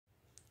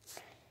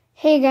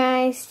Hey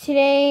guys,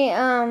 today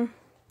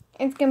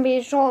it's gonna be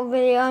a short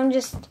video. I'm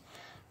just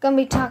gonna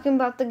be talking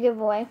about the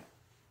giveaway.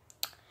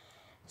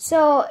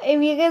 So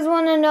if you guys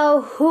want to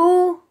know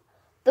who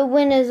the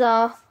winners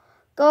are,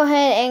 go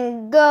ahead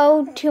and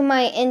go to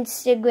my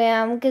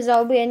Instagram because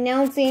I'll be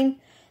announcing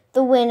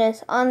the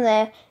winners on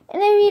there.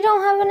 And if you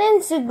don't have an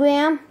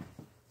Instagram,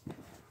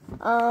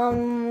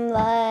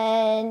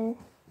 then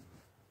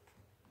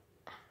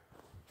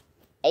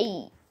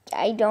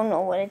I don't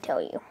know what to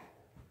tell you.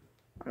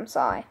 I'm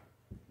sorry.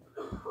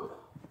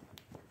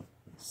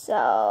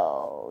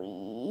 So,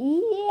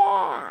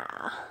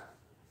 yeah.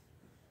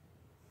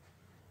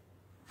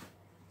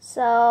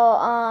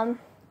 So,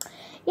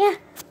 yeah.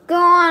 Go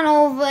on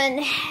over and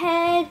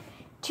head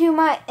to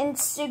my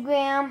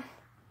Instagram.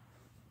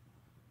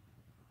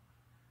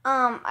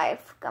 I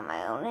forgot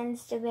my own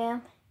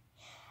Instagram.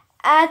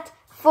 At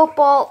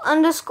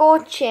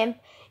football_chimp.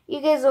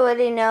 You guys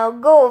already know.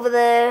 Go over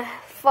there,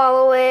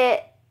 follow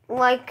it,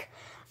 like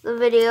the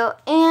video,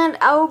 and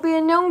I will be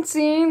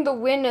announcing the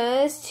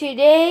winners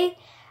today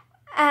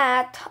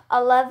at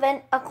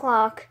 11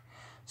 o'clock.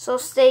 So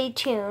stay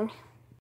tuned.